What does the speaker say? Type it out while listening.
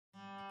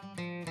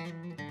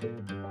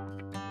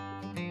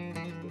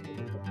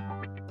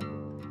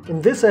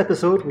In this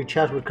episode, we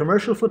chat with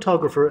commercial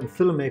photographer and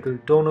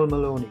filmmaker Donal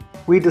Moloney.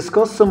 We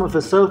discuss some of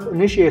his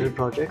self-initiated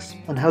projects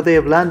and how they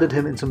have landed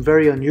him in some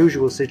very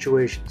unusual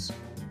situations.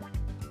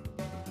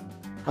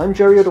 I'm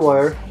Jerry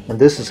O'Dwyer, and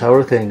this is How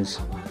Are Things.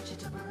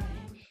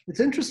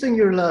 It's interesting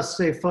your last,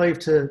 say, 5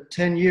 to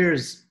 10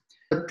 years,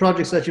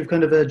 projects that you've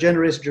kind of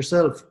generated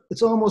yourself.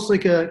 It's almost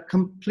like a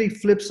complete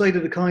flip side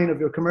of the coin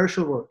of your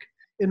commercial work.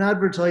 In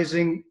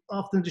advertising,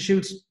 often the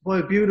shoots,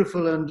 while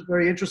beautiful and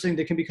very interesting,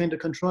 they can be kind of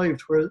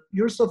contrived, where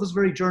your stuff is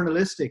very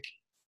journalistic,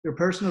 your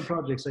personal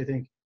projects, I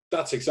think.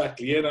 That's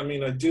exactly it. I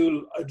mean, I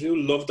do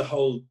love the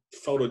whole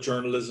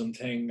photojournalism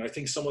thing. I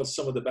think some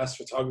of the best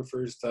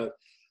photographers that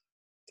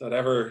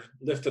ever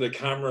lifted a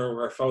camera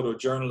were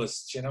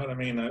photojournalists, you know what I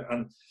mean?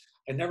 And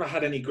I never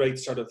had any great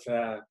sort of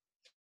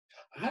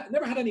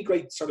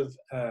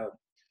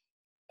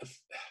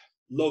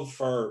love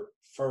for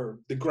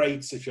the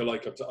greats, if you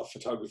like, of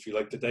photography,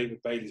 like the David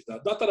Baileys.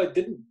 Not that I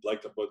didn't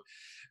like them,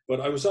 but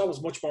I was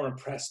always much more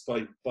impressed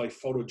by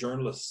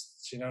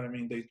photojournalists. You know what I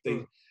mean?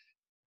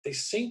 They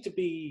seem to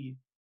be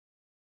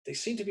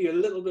a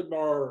little bit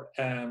more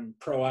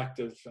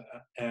proactive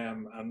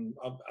and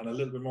a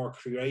little bit more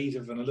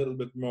creative and a little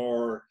bit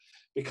more,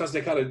 because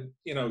they gotta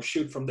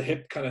shoot from the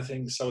hip kind of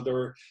thing. So they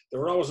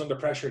were always under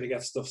pressure to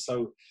get stuff.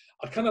 So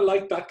I kind of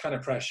like that kind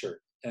of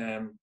pressure.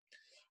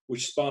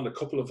 Which spawned a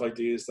couple of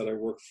ideas that I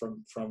worked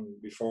from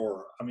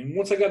before. I mean,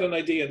 once I got an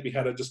idea in my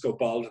head, I just go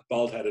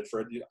bald-headed for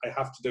it. I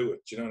have to do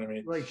it. Do you know what I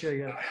mean? Right, sure,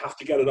 yeah. I have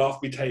to get it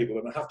off my table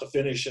and I have to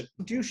finish it.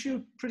 Do you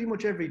shoot pretty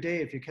much every day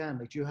if you can?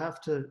 Like,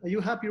 are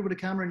you happier with a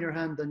camera in your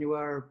hand than you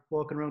are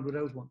walking around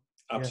without one?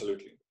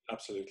 Absolutely, yeah.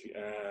 Absolutely.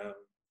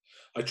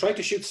 I try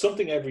to shoot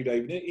something every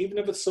day, even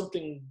if it's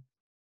something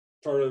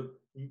for a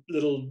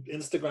little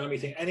Instagram-y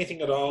thing,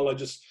 anything at all. I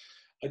just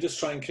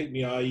try and keep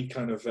my eye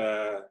kind of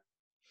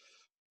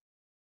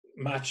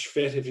match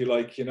fit, if you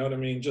like, you know what I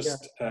mean,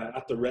 just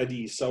at the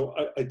ready. So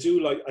I do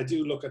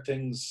look at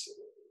things.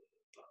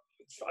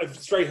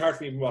 It's very hard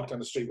for me to walk down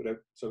the street without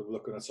sort of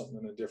looking at something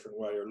in a different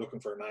way, or looking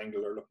for an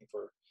angle, or looking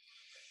for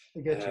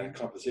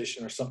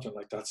composition or something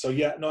like that. So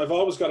yeah, no, I've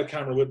always got a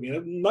camera with me, and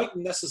it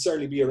mightn't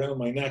necessarily be around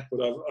my neck,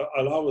 but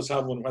I'll always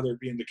have one, whether it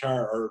be in the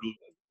car or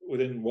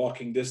within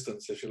walking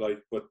distance, if you like.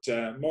 But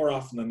more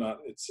often than not,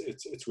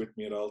 it's with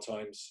me at all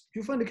times.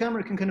 Do you find the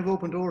camera can kind of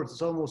open doors?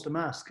 It's almost a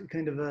mask. It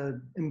kind of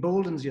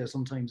emboldens you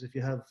sometimes, if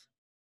you have,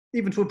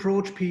 even to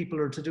approach people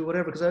or to do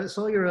whatever. Because I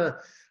saw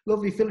your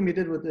lovely film you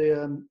did with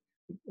the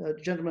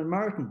gentleman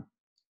Martin.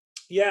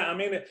 Yeah, I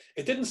mean,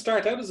 it didn't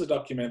start out as a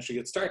documentary.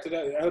 It started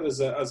out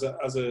as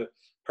a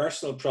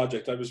personal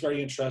project. I was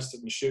very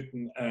interested in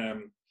shooting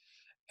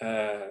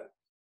the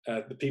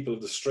people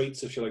of the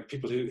streets, if you like,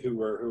 people who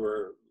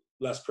were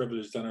less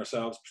privileged than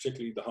ourselves,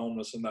 particularly the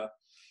homeless and that.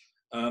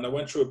 And I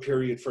went through a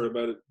period for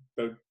about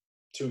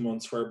 2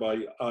 months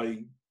whereby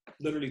I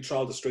literally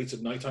trawled the streets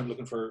at nighttime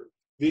looking for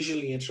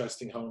visually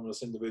interesting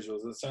homeless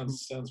individuals. It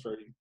sounds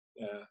very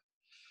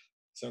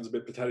sounds a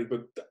bit pathetic,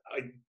 but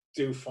I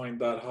do find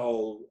that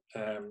whole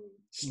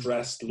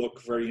stressed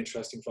look very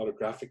interesting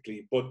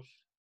photographically. But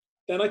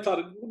then I thought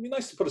it would be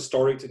nice to put a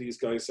story to these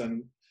guys,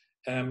 and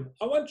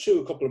I went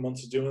through a couple of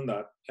months of doing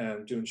that,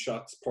 and doing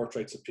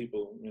portraits of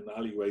people in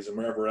alleyways and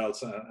wherever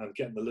else, and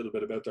getting a little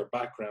bit about their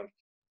background.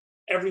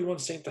 Everyone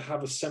seemed to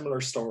have a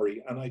similar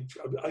story, and I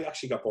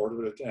actually got bored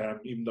with it,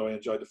 even though I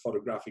enjoyed the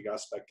photographic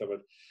aspect of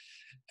it.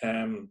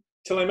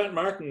 Till I met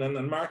Martin,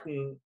 and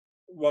Martin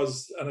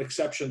was an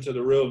exception to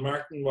the rule.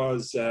 Martin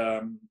was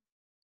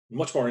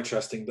much more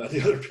interesting than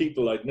the other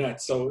people I'd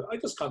met. So I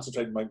just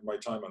concentrated my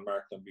time on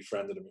Martin and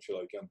befriended him, if you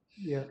like.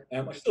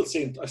 And I still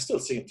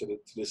see him to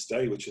this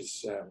day, which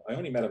is, I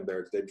only met him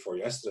there the day before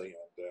yesterday,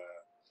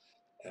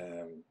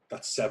 and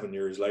that's 7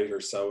 years later.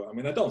 So, I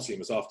mean, I don't see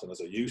him as often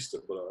as I used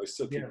to, but I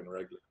still keep in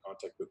regular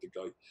contact with the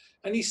guy.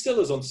 And he's still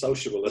as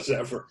unsociable as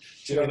ever.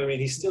 Do you know what I mean?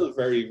 He's still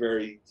very,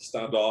 very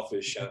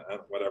standoffish and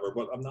whatever,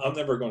 but I'm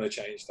never going to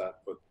change that.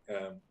 But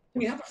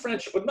we have a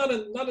friendship, but not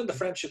in the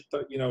friendship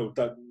that,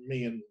 that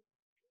me and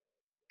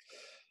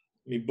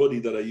my buddy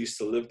that I used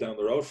to live down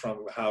the road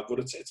from have, but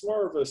it's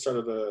more of a sort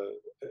of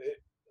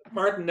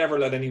Martin never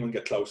let anyone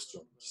get close to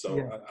him,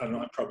 so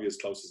I'm probably as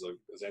close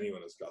as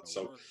anyone has got.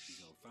 So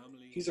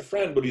he's a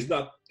friend, but he's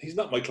not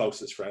my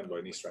closest friend by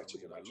any stretch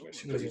of the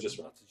imagination, because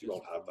he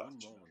won't have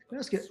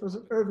that. Was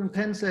it Irving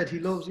Penn said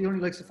he only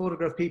likes to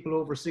photograph people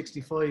over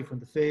 65 when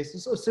the face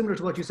is so similar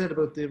to what you said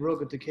about the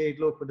rugged, decayed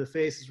look, where the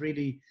face is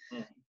really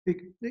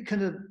it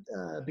kind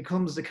of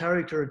becomes the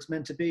character it's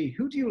meant to be.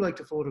 Who do you like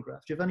to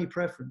photograph? Do you have any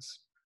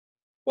preference?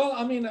 Well,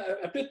 I mean,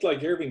 a bit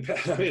like Irving Penn.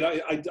 I mean,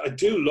 I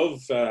do love.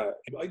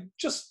 I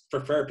just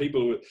prefer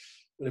people with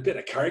a bit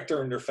of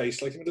character in their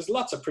face. Like, I mean, there's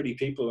lots of pretty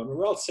people, and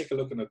we're all sick of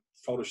looking at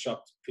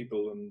photoshopped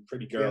people and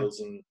pretty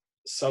girls. And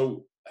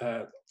so,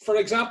 for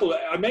example,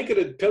 I make it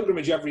a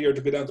pilgrimage every year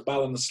to go down to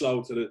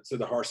Ballinasloe to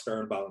the horse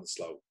fair in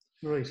Ballinasloe.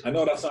 Right. I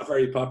know that's not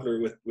very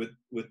popular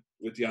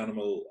with the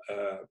animal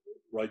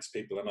rights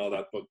people and all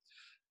that, but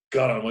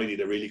God Almighty,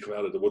 they really come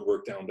out of the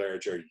woodwork down there,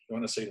 Jerry. You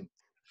want to see them?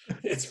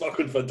 It's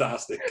fucking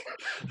fantastic.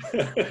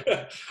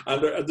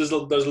 And there's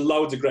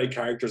loads of great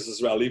characters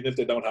as well, even if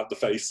they don't have the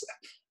face.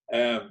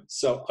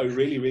 So I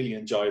really, really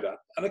enjoy that.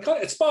 And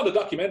it spawned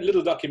a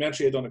little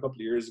documentary I'd done a couple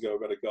of years ago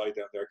about a guy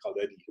down there called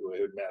Eddie who I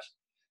had met.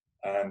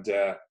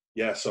 And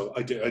yeah, so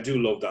I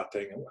do love that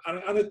thing.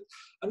 And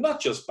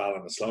not just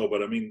Ballin and Slow,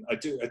 but I mean, I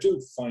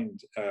do find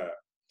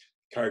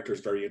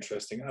characters very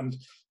interesting. And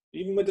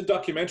even with the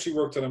documentary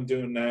work that I'm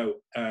doing now,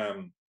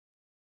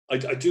 I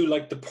do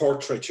like the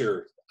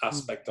portraiture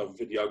aspect of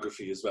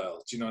videography as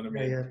well. Do you know what I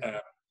mean? Yeah.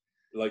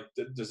 Like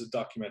there's a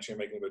documentary I'm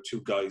making about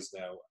two guys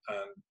now,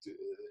 and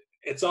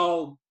it's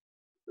all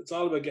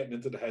about getting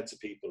into the heads of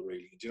people,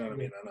 really. Do you know what I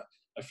mean? And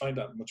I find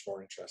that much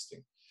more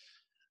interesting.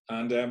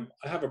 And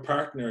I have a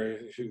partner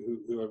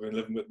who I've been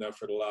living with now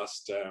for the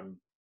last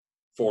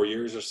 4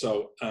 years or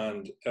so,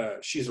 and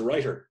she's a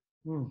writer,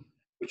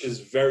 which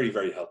is very,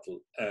 very helpful.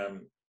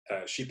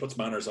 She puts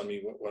manners on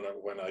me when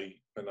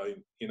I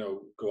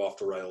go off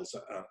the rails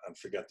and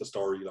forget the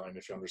storyline,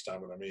 if you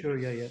understand what I mean. Sure,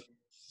 yeah.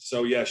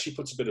 So yeah, she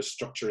puts a bit of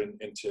structure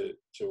into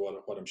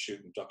what I'm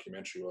shooting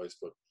documentary wise,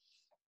 but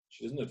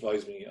she doesn't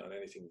advise me on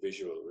anything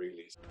visual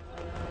really.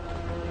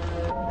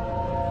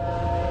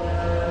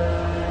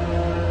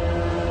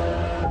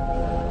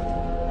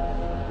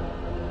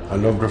 I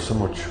loved her so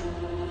much.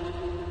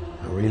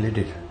 I really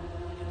did.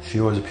 She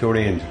was a pure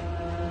angel.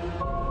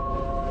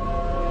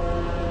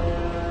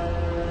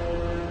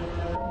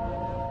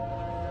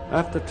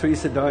 After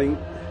Teresa dying,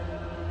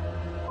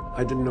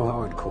 I didn't know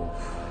how I'd cope.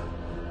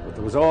 But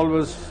there was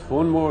always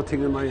one more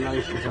thing in my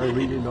life which I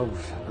really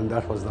loved, and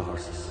that was the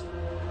horses.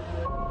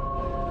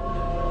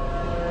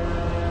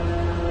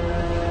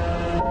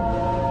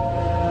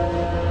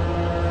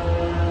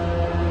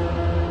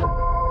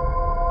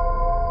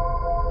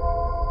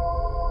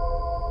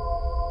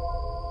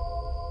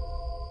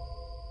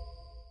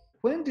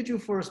 When did you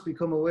first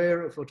become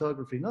aware of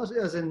photography? Not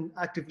as in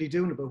actively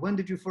doing it, but when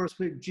did you first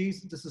think,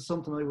 geez, this is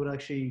something I would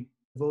actually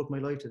devote my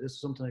life to. This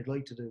is something I'd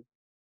like to do.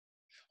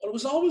 Well, it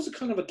was always a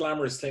kind of a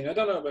glamorous thing. I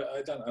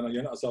know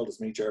you're not as old as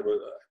me, Ger,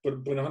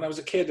 but when I was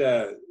a kid,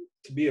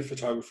 to be a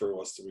photographer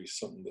was to be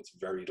something that's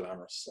very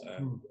glamorous.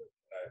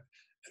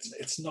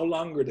 It's no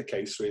longer the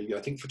case, really.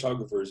 I think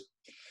photographers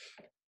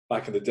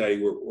back in the day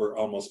were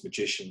almost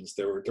magicians.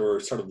 They were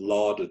sort of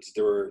lauded.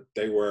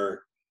 They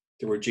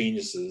were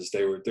geniuses.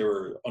 They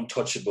were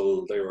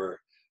untouchable.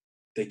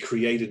 They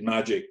created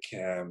magic.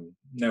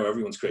 Now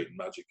everyone's creating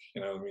magic.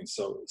 You know what I mean?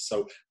 So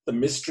the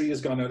mystery has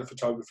gone out of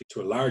photography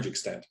to a large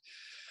extent.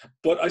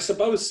 But I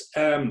suppose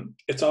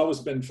it's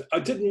always been. I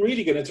didn't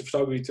really get into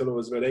photography till I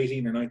was about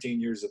 18 or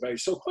 19 years of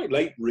age. So quite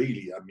late,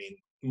 really. I mean,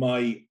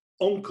 my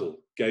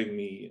uncle gave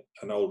me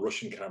an old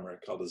Russian camera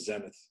called a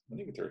Zenith. I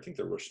think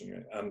they're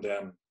Russian, and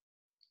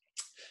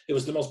it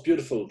was the most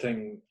beautiful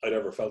thing I'd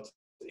ever felt.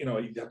 You know,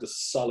 you have this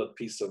solid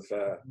piece of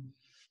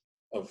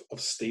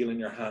steel in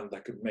your hand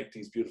that could make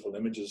these beautiful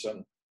images,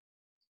 and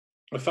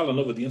I fell in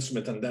love with the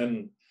instrument. And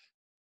then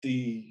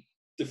the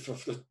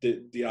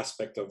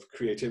aspect of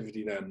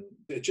creativity, then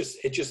it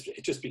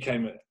just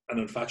became an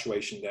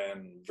infatuation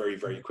then very,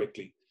 very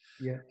quickly.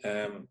 Yeah.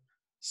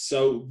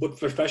 But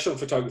professional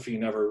photography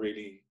never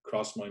really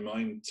crossed my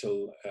mind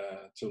till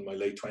my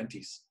late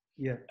 20s.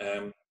 Yeah.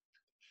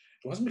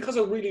 It wasn't because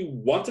I really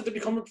wanted to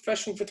become a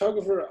professional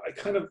photographer. I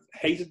kind of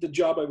hated the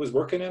job I was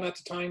working in at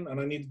the time, and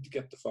I needed to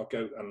get the fuck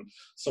out. And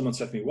someone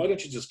said to me, "Why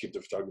don't you just give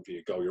the photography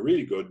a go? You're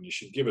really good, and you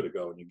should give it a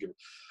go."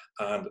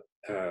 And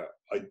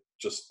I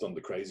just done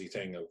the crazy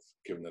thing of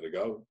giving it a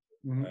go,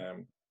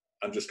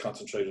 and just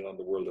concentrated on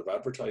the world of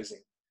advertising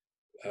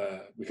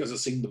because it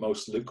seemed the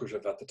most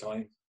lucrative at the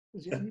time.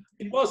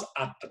 It was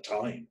at the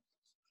time.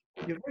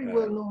 You're very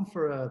well known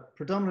for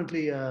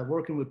predominantly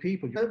working with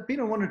people. I've been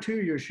on 1 or 2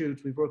 of your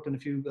shoots. We've worked on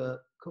a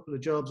couple of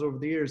jobs over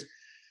the years.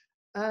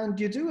 And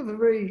you do have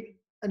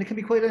and it can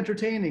be quite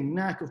entertaining,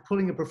 knack of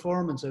pulling a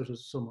performance out of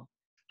someone.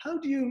 How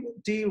do you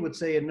deal with,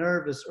 say, a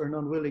nervous or an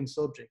unwilling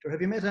subject? Or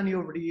have you met any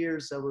over the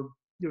years that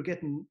you're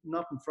getting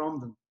nothing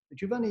from them? Do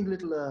you have any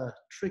little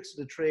tricks of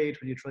the trade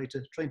when you're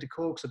trying to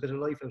coax a bit of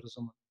life out of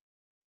someone?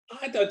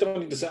 I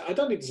don't need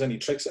to say any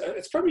tricks.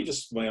 It's probably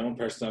just my own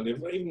personality.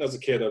 Even as a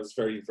kid, I was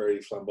very,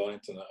 very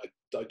flamboyant, and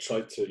I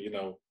tried to,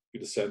 be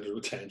the center of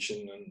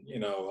attention,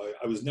 and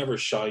I was never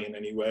shy in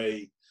any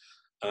way.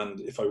 And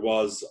if I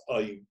was,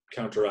 I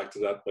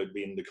counteracted that by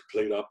being the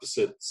complete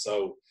opposite.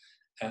 So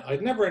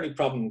I'd never any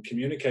problem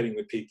communicating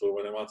with people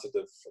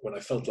when I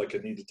felt like I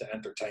needed to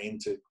entertain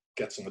to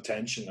get some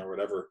attention or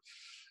whatever.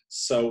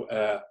 So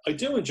I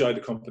do enjoy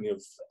the company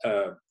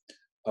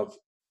of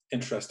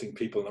interesting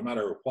people, no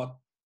matter what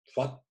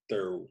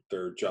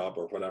their job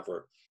or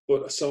whatever.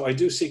 But so I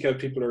do seek out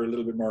people who are a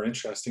little bit more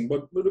interesting.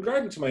 But with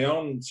regard to my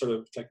own sort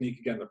of technique,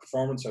 again, the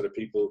performance side of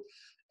people,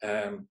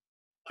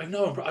 I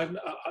know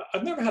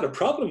I've never had a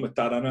problem with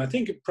that. And I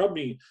think it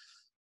probably,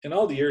 in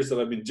all the years that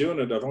I've been doing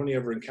it, I've only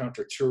ever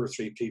encountered 2 or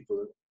 3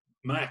 people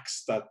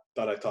max that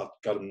I thought,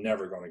 God, I'm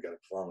never going to get a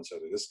performance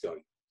out of this guy.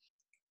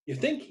 You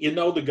think you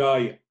know the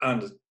guy,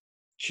 and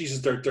Jesus,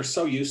 they're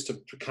so used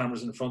to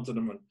cameras in front of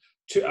them and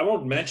I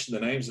won't mention the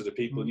names of the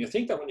people. And you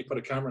think that when you put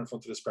a camera in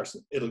front of this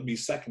person, it'll be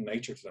second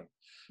nature to them.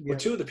 Yeah. But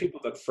two of the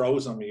people that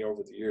froze on me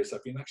over the years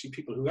have been actually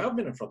people who have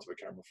been in front of a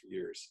camera for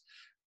years,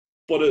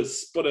 but a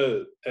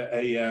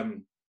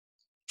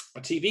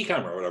TV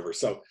camera or whatever.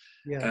 So,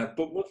 yeah.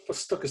 but what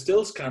stuck a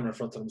stills camera in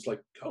front of them was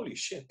like, holy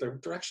shit,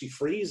 they're actually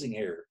freezing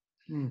here.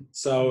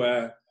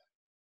 So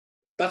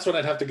that's when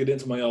I'd have to get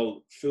into my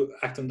old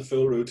acting the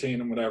fool routine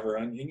and whatever.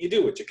 And you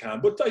do what you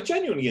can. But I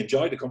genuinely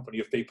enjoy the company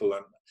of people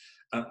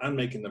and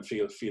making them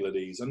feel at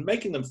ease and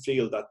making them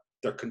feel that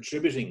they're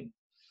contributing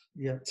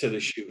to the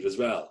shoot as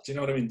well. Do you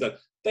know what I mean? That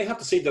they have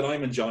to see that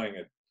I'm enjoying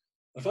it.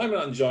 If I'm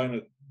not enjoying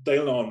it,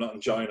 they'll know I'm not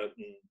enjoying it,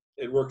 and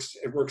it works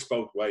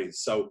both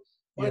ways. So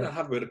why not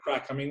have a bit of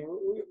crack? I mean,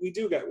 we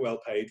do get well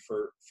paid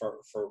for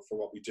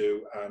what we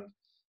do,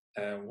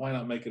 and why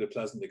not make it a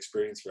pleasant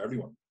experience for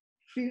everyone?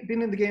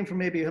 Been in the game for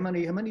maybe, how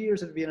many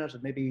years have you been at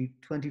it? Maybe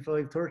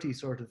 25, 30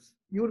 sort of.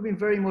 You would have been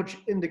very much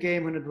in the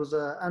game when it was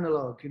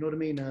analog, you know what I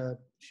mean?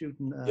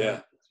 Shooting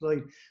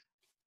slide.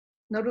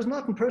 Now, there's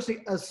nothing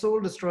personally as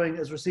soul destroying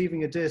as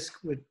receiving a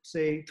disc with,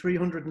 say,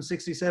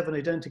 367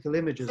 identical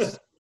images.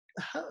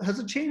 Has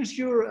it changed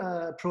your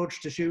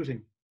approach to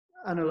shooting,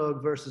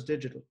 analog versus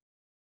digital?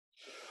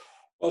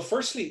 Well,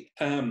 firstly,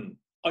 I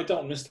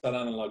don't miss that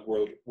analog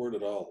world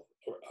at all.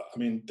 I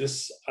mean,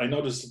 I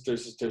noticed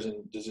there's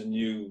a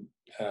new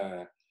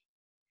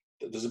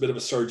there's a bit of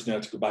a surge now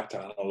to go back to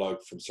analog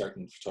from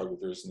certain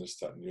photographers and this,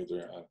 that, and the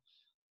other.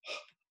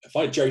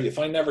 If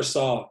I never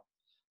saw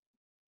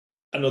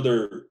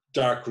another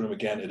dark room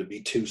again, it'd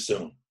be too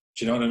soon.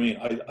 Do you know what I mean?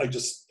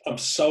 I'm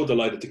so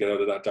delighted to get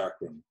out of that dark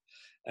room.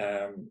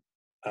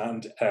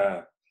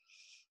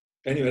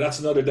 Anyway, that's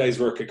another day's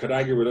work. I could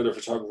argue with other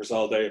photographers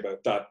all day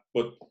about that,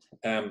 but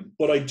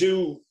I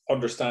do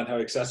understand how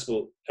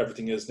accessible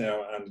everything is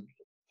now, and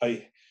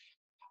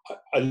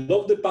I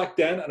loved it back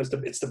then, and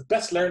it's the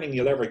best learning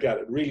you'll ever get.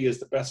 It really is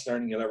the best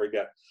learning you'll ever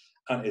get,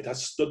 and it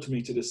has stood to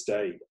me to this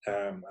day.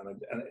 And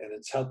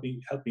it's helped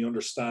me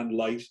understand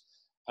light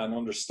and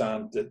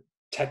understand the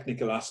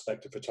technical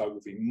aspect of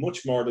photography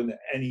much more than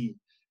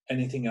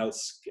anything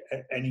else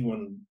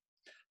anyone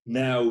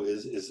now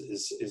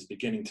is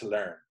beginning to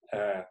learn.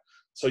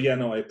 So yeah,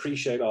 no, I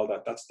appreciate all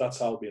that.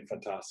 That's all been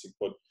fantastic,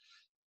 but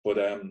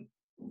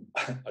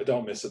I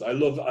don't miss it. I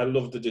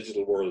love the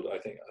digital world. I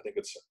think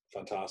it's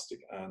fantastic,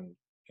 and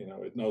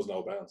it knows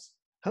no bounds.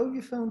 How have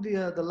you found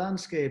the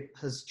landscape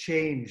has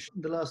changed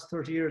in the last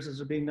 30 years? Has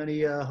there been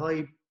any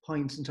high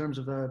points in terms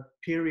of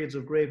periods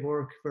of great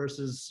work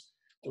versus?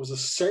 There was a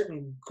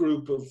certain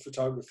group of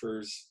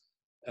photographers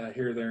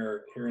here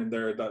and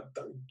there that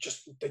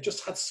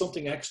just had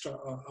something extra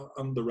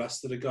on the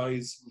rest of the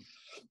guys.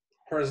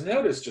 Whereas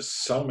now there's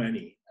just so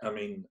many. I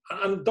mean,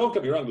 and don't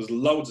get me wrong, there's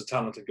loads of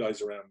talented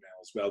guys around now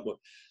as well, but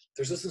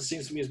there doesn't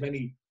seem to be as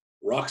many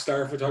rock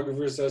star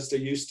photographers as there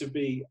used to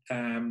be.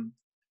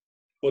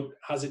 But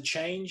has it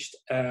changed?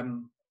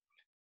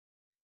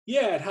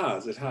 Yeah, it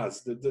has. It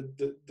has.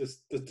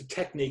 The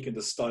technique and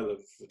the style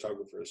of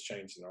photographer has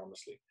changed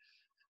enormously.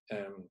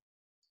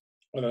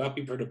 Whether that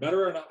be for the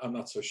better or not, I'm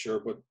not so sure.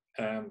 But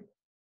I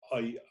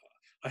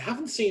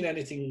haven't seen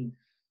anything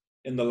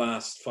in the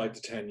last 5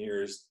 to 10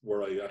 years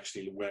where I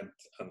actually went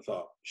and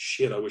thought,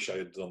 shit, I wish I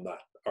had done that.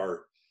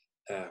 Or,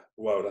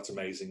 wow, that's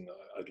amazing.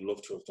 I'd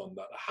love to have done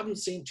that. I haven't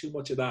seen too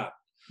much of that.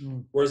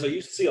 Whereas I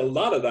used to see a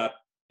lot of that,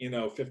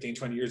 15,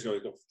 20 years ago. I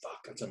go,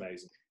 fuck, that's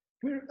amazing.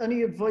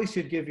 Any advice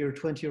you'd give your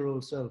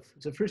 20-year-old self?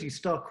 It's a pretty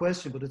stock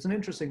question, but it's an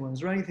interesting one.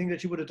 Is there anything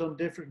that you would have done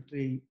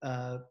differently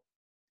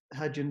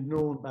had you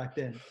known back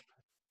then?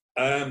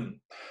 On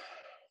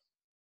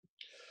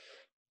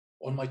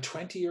my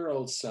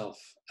 20-year-old self,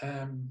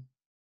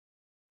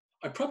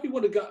 I probably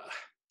would have got,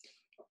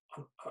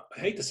 I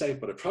hate to say it,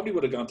 but I probably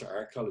would have gone to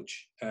art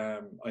college.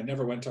 I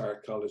never went to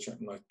art college or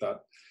anything like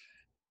that.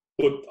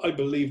 But I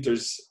believe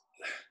there's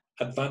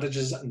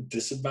advantages and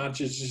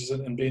disadvantages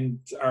in being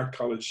to art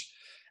college.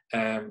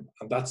 And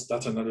that's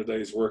another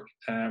day's work.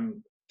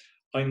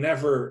 I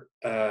never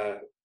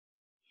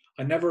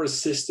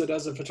assisted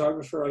as a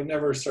photographer. I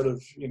never sort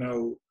of,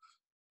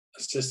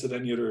 assisted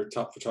any other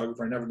top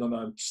photographer. I never done that.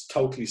 I'm just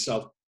totally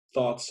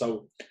self-taught.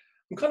 So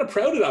I'm kind of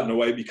proud of that in a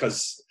way,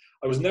 because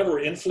I was never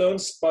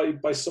influenced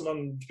by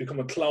someone to become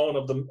a clone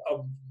of them.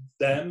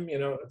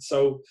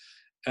 So,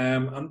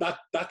 and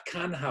that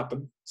can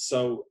happen.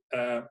 So,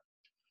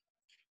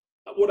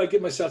 would I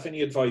give myself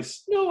any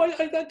advice? No,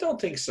 I don't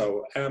think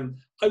so.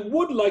 I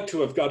would like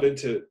to have got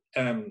into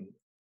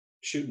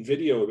shooting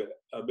video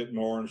a bit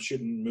more and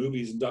shooting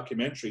movies and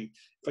documentary.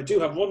 If I do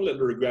have one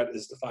little regret,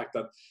 is the fact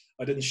that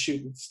I didn't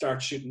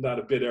start shooting that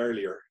a bit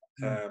earlier,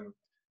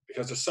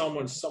 because there's so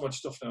much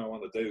stuff now I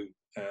want to do.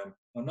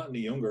 I'm not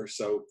any younger,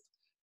 so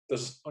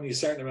there's only a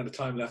certain amount of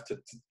time left to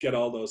get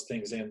all those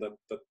things in that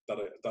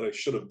I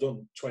should have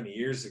done 20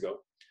 years ago.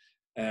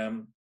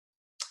 And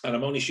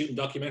I'm only shooting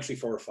documentary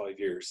 4 or 5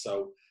 years,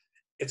 so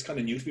it's kind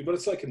of new to me, but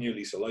it's like a new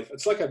lease of life.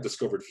 It's like I've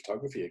discovered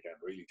photography again,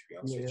 really, to be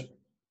honest with you.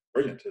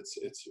 Brilliant.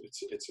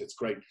 It's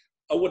great.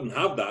 I wouldn't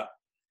have that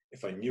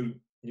if I knew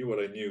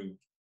what I knew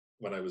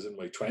when I was in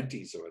my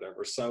 20s or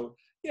whatever. So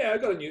yeah, I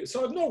got a new, so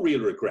I have no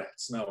real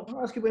regrets. No.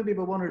 I'll ask you maybe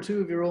about one or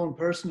two of your own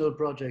personal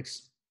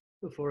projects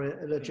before I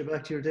let you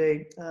back to your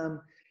day.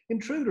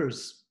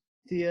 Intruders,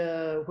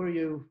 where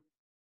you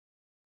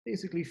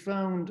basically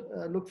found,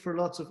 looked for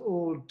lots of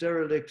old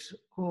derelict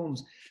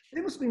homes.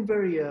 They must have been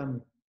very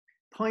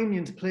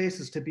poignant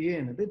places to be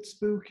in, a bit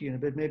spooky and a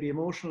bit maybe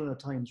emotional at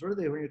times, were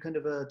they, when you're kind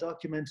of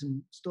documenting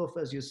stuff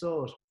as you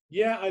saw it?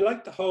 Yeah, I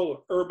like the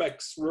whole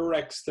urbex,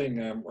 rurex thing,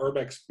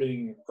 urbex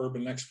being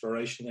urban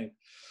exploration thing.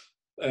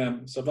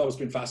 So I've always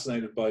been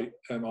fascinated by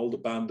old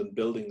abandoned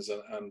buildings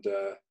and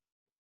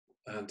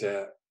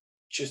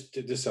just,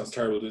 this sounds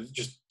terrible,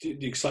 just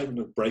the excitement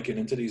of breaking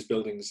into these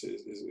buildings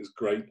is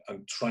great,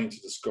 and trying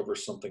to discover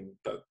something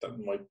that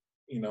might,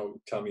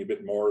 tell me a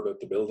bit more about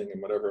the building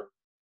and whatever.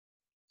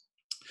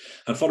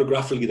 And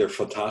photographically, they're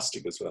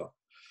fantastic as well.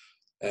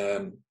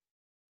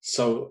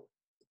 So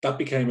that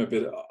became a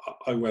bit,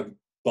 I went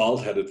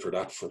bald-headed for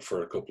that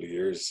for a couple of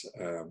years,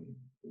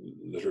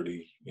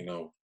 literally,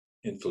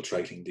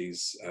 infiltrating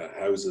these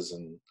houses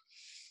and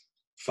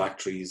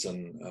factories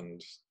and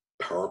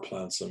power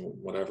plants and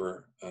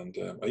whatever. And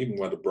I even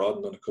went abroad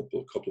and done a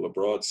couple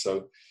abroad.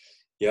 So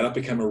yeah, that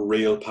became a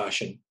real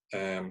passion.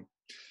 And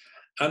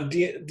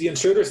the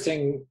intruders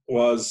thing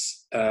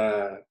was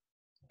kind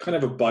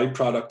of a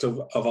byproduct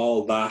of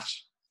all that,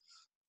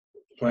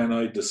 when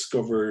I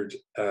discovered,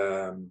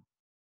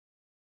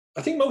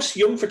 I think most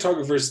young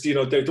photographers, they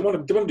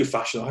want to do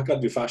fashion. I got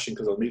to do fashion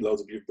because I'll meet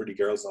loads of pretty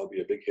girls and I'll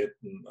be a big hit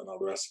and all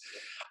the rest.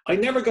 I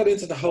never got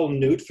into the whole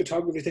nude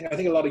photography thing. I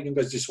think a lot of young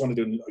guys just want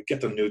to get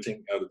the nude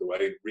thing out of the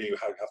way. Really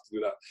have to do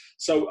that.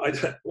 So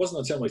it wasn't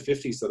until my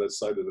 50s that I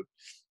decided that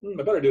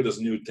I better do this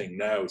nude thing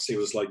now. See, it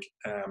was like,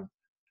 I'm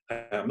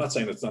not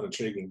saying it's not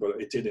intriguing, but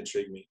it did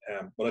intrigue me.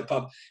 But I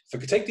thought, if I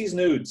could take these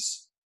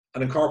nudes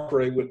and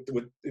incorporate with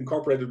the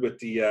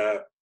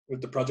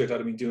project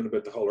I'd been doing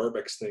about the whole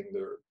urbex thing,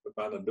 the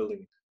abandoned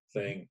building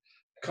thing,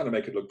 kind of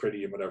make it look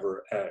pretty and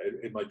whatever,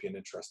 it might be an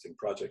interesting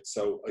project.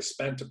 So I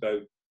spent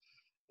about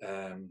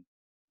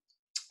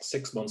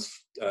 6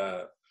 months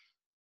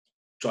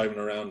driving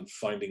around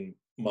finding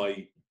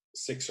my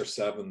 6 or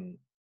 7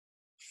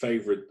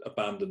 favorite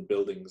abandoned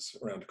buildings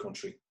around the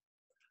country.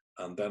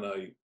 And then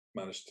I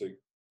managed to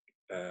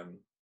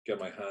get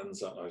my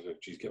hands on,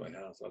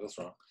 that's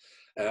wrong.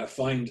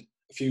 Find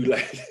a few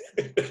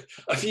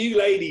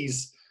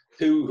ladies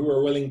who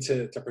were willing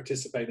to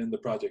participate in the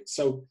project.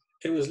 So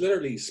it was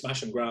literally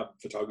smash and grab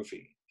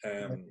photography.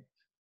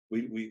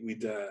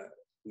 We'd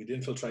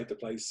infiltrate the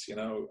place,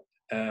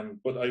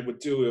 but I would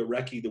do a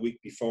recce the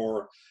week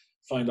before,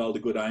 find all the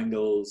good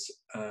angles,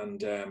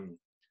 and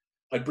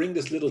I'd bring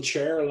this little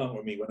chair along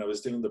with me when I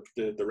was doing the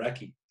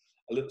recce.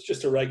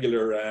 Just a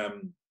regular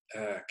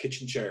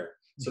kitchen chair.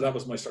 So that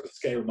was my sort of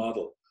scale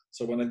model.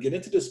 So when I get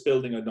into this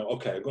building, I know,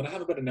 okay, I'm going to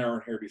have about an hour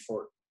in here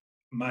before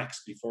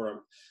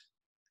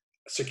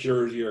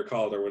security are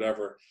called or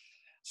whatever.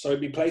 So I'd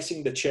be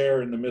placing the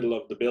chair in the middle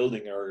of the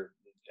building, or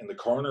in the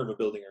corner of a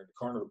building, or the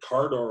corner of a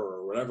corridor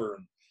or whatever,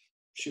 and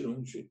shit,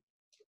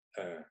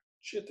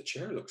 the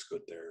chair looks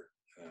good there.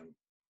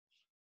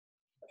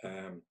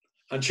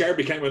 And chair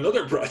became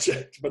another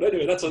project, but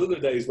anyway, that's another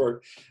day's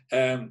work.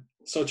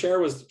 So chair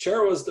was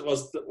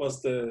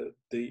the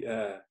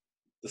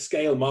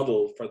scale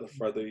model for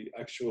the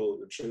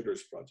actual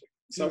intruders project.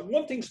 So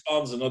one thing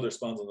spawns another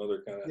kind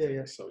of thing.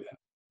 Yeah. So yeah.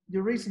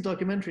 Your recent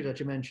documentary that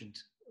you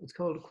mentioned, it's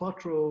called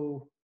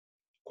Quattro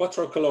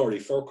Colori,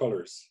 4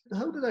 colors.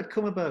 How did that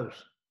come about?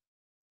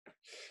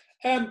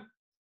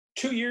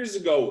 2 years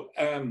ago,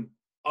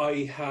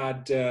 I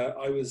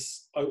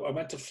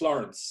went to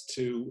Florence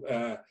to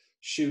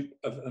shoot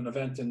an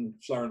event in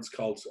Florence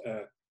called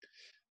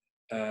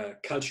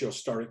Calcio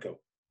Storico.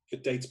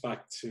 It dates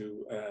back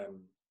to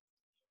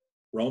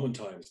Roman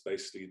times,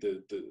 basically.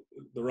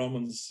 The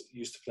Romans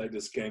used to play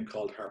this game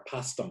called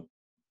harpastum,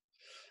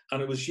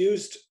 and it was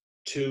used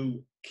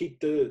to keep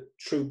the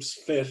troops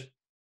fit,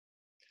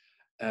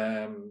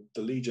 the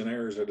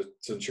legionnaires or the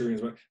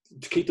centurions,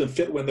 to keep them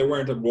fit when they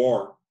weren't at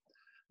war.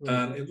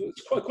 And it was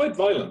quite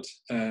violent.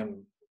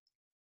 And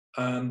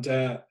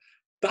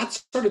that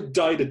sort of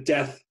died a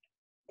death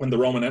when the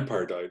Roman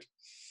Empire died.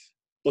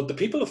 But the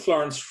people of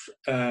Florence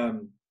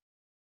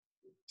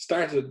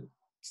started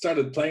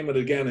playing with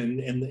it again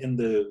in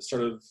the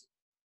sort of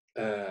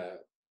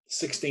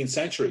 16th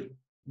century.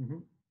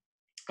 Mm-hmm.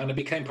 And it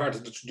became part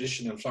of the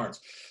tradition in Florence.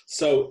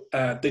 So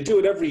they do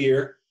it every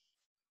year.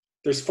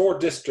 There's 4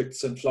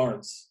 districts in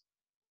Florence.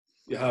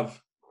 You have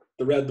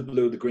the red, the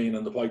blue, the green,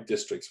 and the white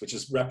districts, which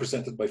is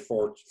represented by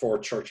four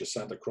churches: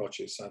 Santa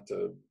Croce,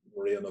 Santa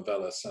Maria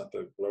Novella,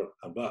 Santa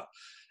and blah.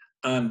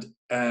 And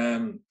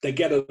they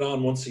get it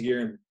on once a year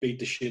and beat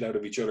the shit out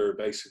of each other,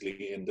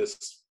 basically, in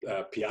this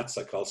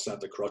piazza called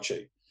Santa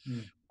Croce,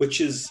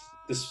 which is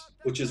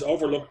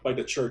overlooked by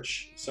the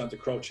church Santa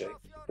Croce,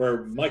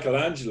 where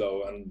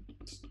Michelangelo and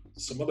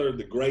some other of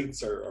the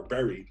greats are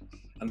buried,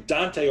 and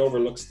Dante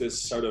overlooks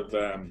this sort of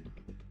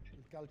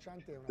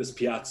this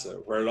piazza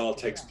where it all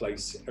takes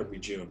place every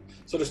June.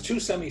 So there's 2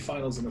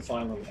 semi-finals and a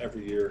final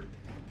every year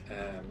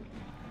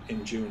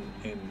in June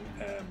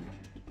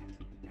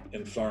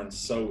in Florence.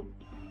 So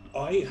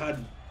I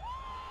had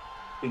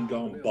been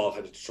going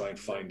bald-headed to try and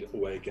find a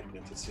way of getting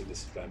in to see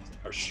this event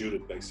or shoot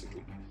it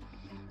basically,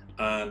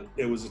 and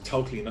it was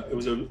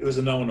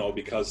a no-no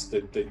because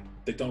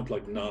they don't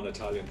like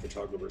non-Italian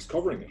photographers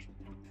covering it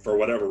for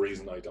whatever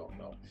reason, I don't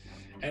know.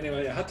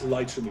 Anyway, I had to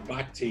lie through my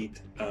back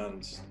teeth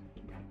and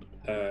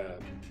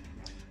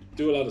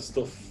do a lot of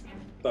stuff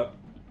that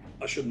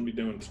I shouldn't be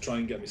doing to try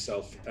and get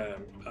myself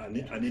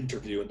an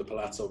interview in the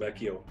Palazzo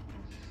Vecchio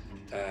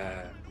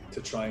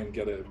to try and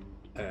get a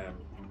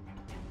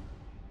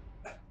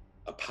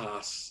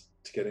pass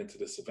to get into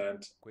this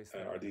event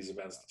or these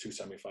events, the 2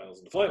 semi-finals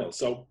and the final.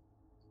 So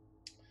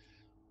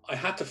I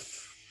had to.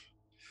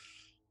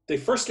 They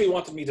firstly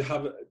wanted me to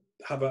have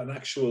an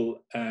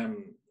actual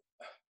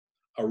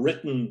a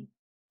written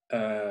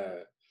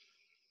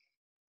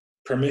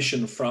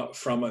permission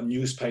from a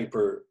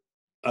newspaper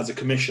as a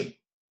commission,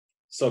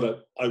 so that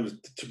I was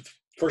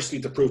firstly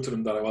to prove to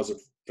them that I was a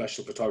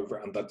professional photographer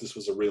and that this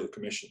was a real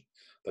commission,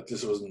 that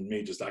this wasn't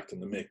me just acting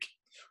the mick,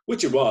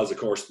 which it was, of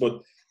course,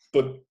 but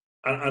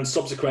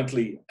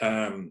subsequently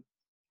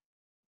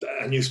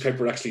a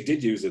newspaper actually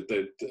did use it.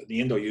 The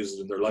Indo used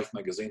it in their Life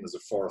magazine as a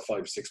 4 or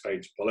 5 or 6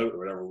 page pullout or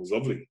whatever. It was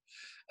lovely,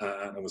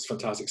 and it was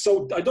fantastic.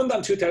 So I done that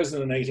in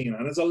 2018,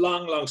 and it's a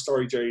long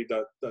story, Jerry,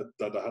 that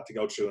I had to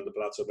go through in the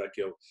Palazzo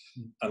Vecchio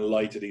and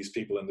lie to these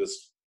people in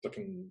this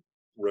fucking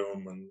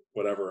room and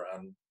whatever,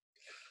 and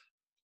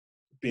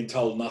being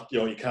told not,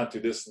 you can't do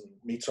this, and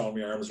me throwing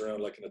my arms around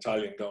like an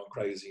Italian, going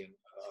crazy, and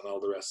all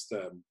the rest,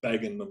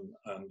 begging them.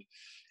 And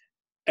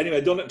anyway,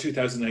 I done it in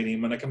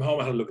 2018. When I come home,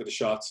 I had a look at the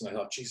shots, and I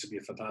thought, geez, it'd be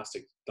a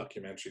fantastic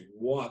documentary.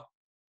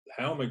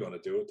 How am I going to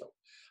do it, though?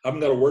 I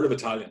haven't got a word of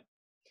Italian.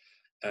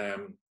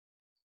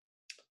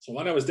 So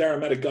when I was there, I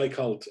met a guy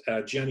called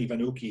Gianni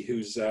Vanucchi,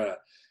 who's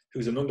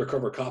an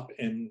undercover cop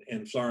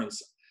in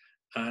Florence,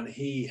 and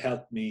he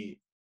helped me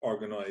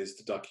organize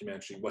the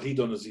documentary. What he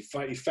done is he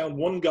found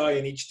one guy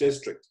in each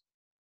district,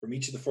 from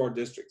each of the 4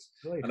 districts,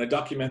 right. And I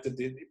documented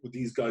with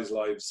these guys'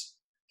 lives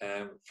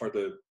for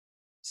the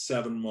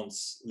 7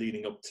 months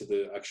leading up to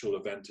the actual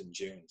event in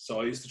June.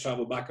 So I used to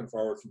travel back and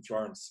forward from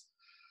Florence.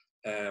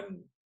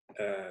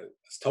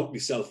 It's totally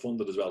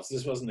self-funded as well. So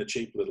this wasn't a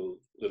cheap little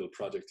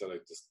project that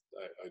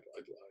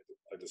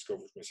I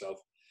discovered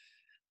myself.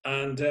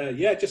 And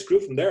yeah, it just grew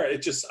from there. I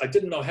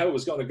didn't know how it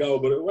was going to go,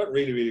 but it went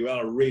really, really well.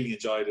 I really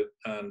enjoyed it.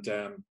 And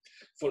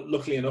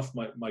luckily enough,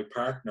 my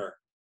partner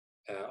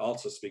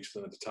also speaks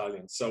fluent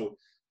Italian. So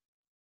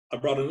I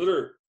brought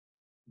another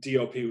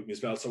DOP with me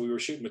as well. So we were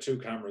shooting with 2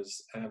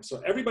 cameras.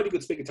 So everybody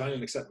could speak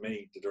Italian except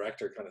me, the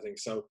director, kind of thing.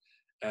 So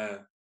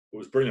it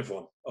was brilliant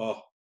fun.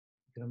 Oh,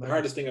 the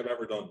hardest thing I've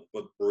ever done,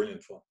 but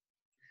brilliant fun.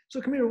 So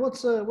come here,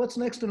 what's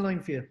next in line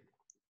for you?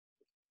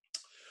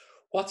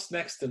 What's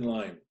next in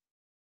line?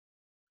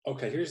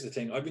 Okay, here's the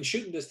thing. I've been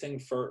shooting this thing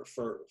for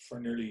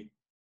nearly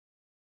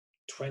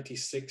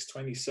 26,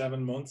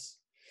 27 months.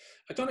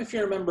 I don't know if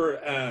you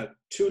remember,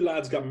 2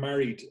 lads got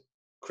married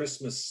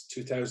Christmas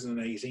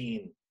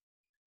 2018.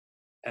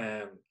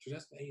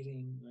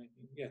 2018,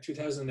 yeah,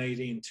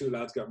 2018, 2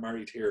 lads got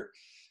married here.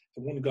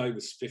 And one guy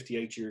was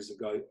 58 years of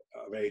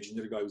age, and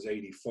the other guy was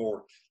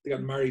 84. They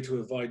got married to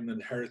avoid an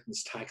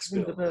inheritance tax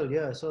bill.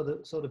 Yeah, I saw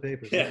the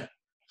papers. Yeah.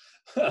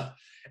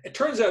 It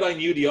turns out I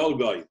knew the old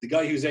guy, the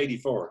guy who's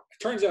 84.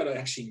 It turns out I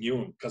actually knew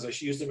him because I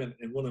used him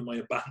in one of my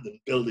abandoned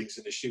buildings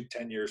in a shoot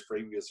 10 years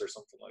previous or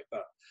something like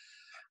that.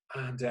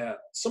 And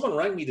someone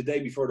rang me the day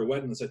before the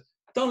wedding and said,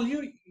 Donal,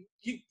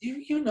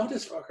 you know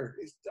this fucker.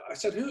 I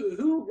said,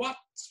 who,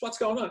 what's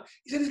going on?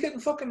 He said, he's getting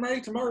fucking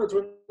married tomorrow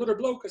to another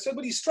bloke. I said,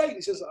 but he's straight.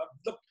 He says,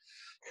 look.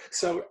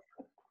 So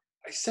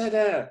I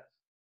said,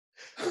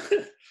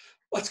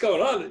 what's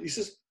going on? He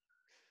says,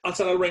 I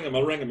said, I'll ring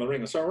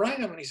him. So I rang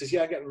him and he says,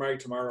 yeah, getting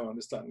married tomorrow and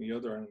this, that and the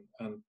other.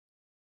 And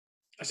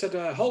I said,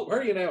 where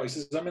are you now? He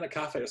says, I'm in a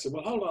cafe. I said,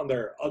 well, hold on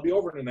there. I'll be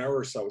over in an hour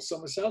or so. So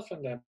myself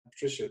and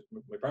Patricia,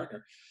 my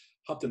partner,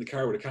 hopped in the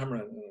car with a camera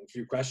and a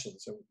few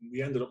questions. And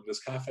we ended up in this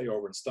cafe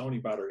over in Stony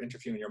Batter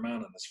interviewing your man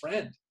and his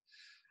friend.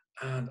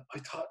 And I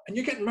thought, and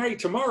you're getting married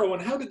tomorrow.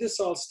 And how did this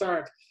all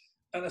start?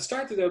 And it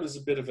started out as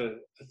a bit of a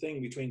thing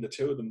between the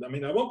 2 of them. I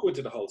mean, I won't go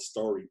into the whole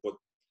story, but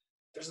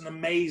there's an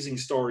amazing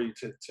story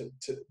to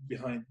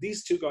behind.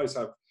 These 2 guys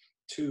have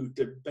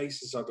the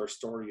basis of their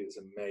story is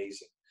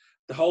amazing.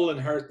 The whole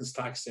inheritance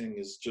tax thing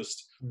is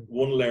just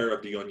one layer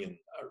of the onion,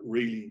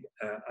 really.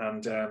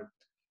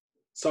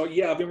 So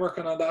yeah, I've been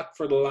working on that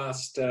for the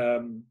last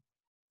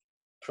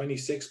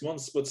 26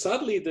 months. But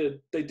sadly,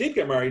 they did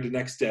get married the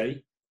next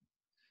day.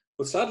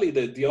 But sadly,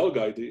 the old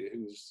guy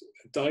who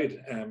died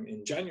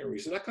in January,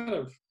 so that kind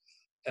of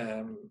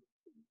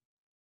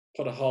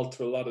put a halt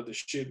to a lot of the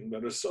shooting.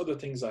 But there's other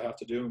things I have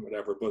to do and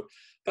whatever. But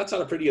that's at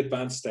a pretty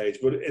advanced stage.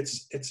 But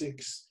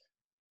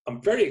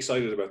I'm very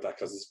excited about that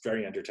because it's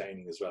very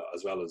entertaining as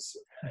well as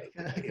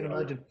I can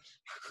imagine.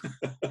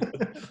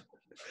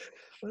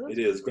 Well, it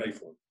is great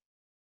fun.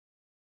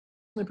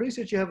 I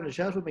appreciate you having a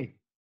chat with me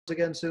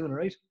again soon, all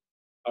right?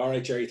 All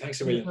right, Jerry. Thanks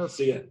a million.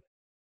 See you.